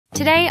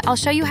Today, I'll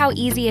show you how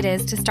easy it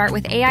is to start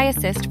with AI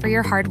Assist for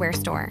your hardware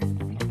store.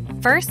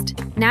 First,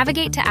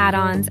 navigate to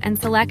Add-ons and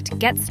select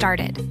Get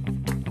Started.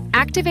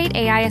 Activate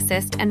AI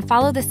Assist and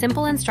follow the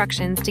simple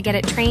instructions to get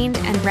it trained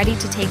and ready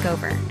to take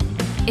over.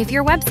 If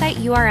your website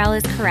URL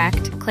is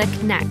correct, click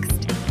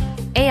Next.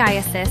 AI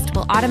Assist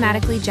will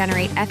automatically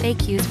generate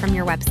FAQs from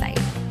your website.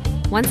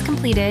 Once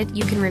completed,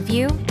 you can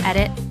review,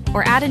 edit,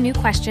 or add a new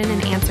question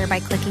and answer by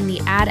clicking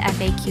the Add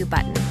FAQ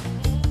button.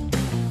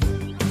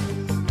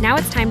 Now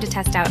it's time to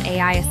test out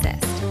AI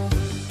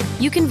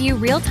Assist. You can view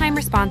real-time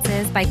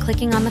responses by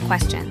clicking on the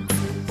questions.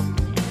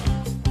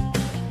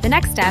 The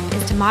next step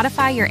is to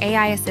modify your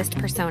AI Assist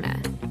persona.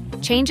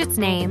 Change its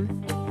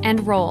name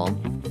and role,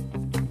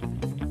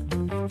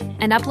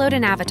 and upload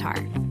an avatar.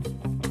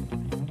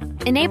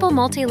 Enable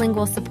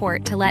multilingual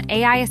support to let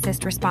AI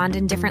Assist respond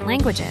in different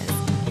languages.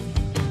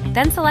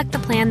 Then select the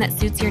plan that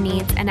suits your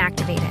needs and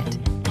activate it.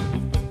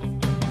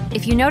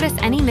 If you notice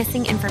any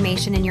missing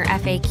information in your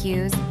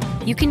FAQs,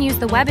 you can use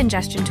the web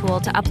ingestion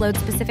tool to upload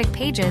specific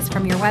pages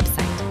from your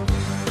website.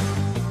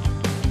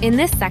 In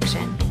this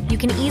section, you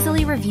can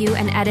easily review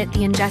and edit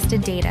the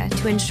ingested data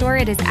to ensure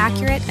it is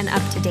accurate and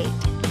up to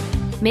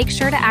date. Make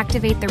sure to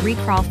activate the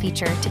recrawl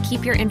feature to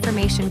keep your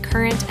information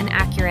current and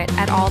accurate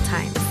at all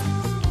times.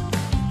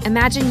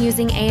 Imagine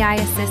using AI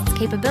Assist's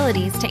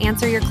capabilities to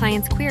answer your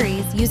clients'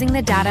 queries using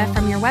the data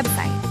from your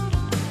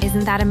website.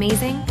 Isn't that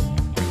amazing?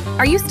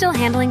 Are you still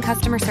handling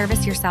customer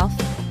service yourself?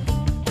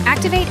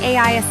 Activate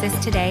AI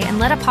Assist today and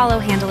let Apollo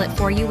handle it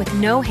for you with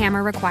no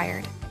hammer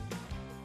required.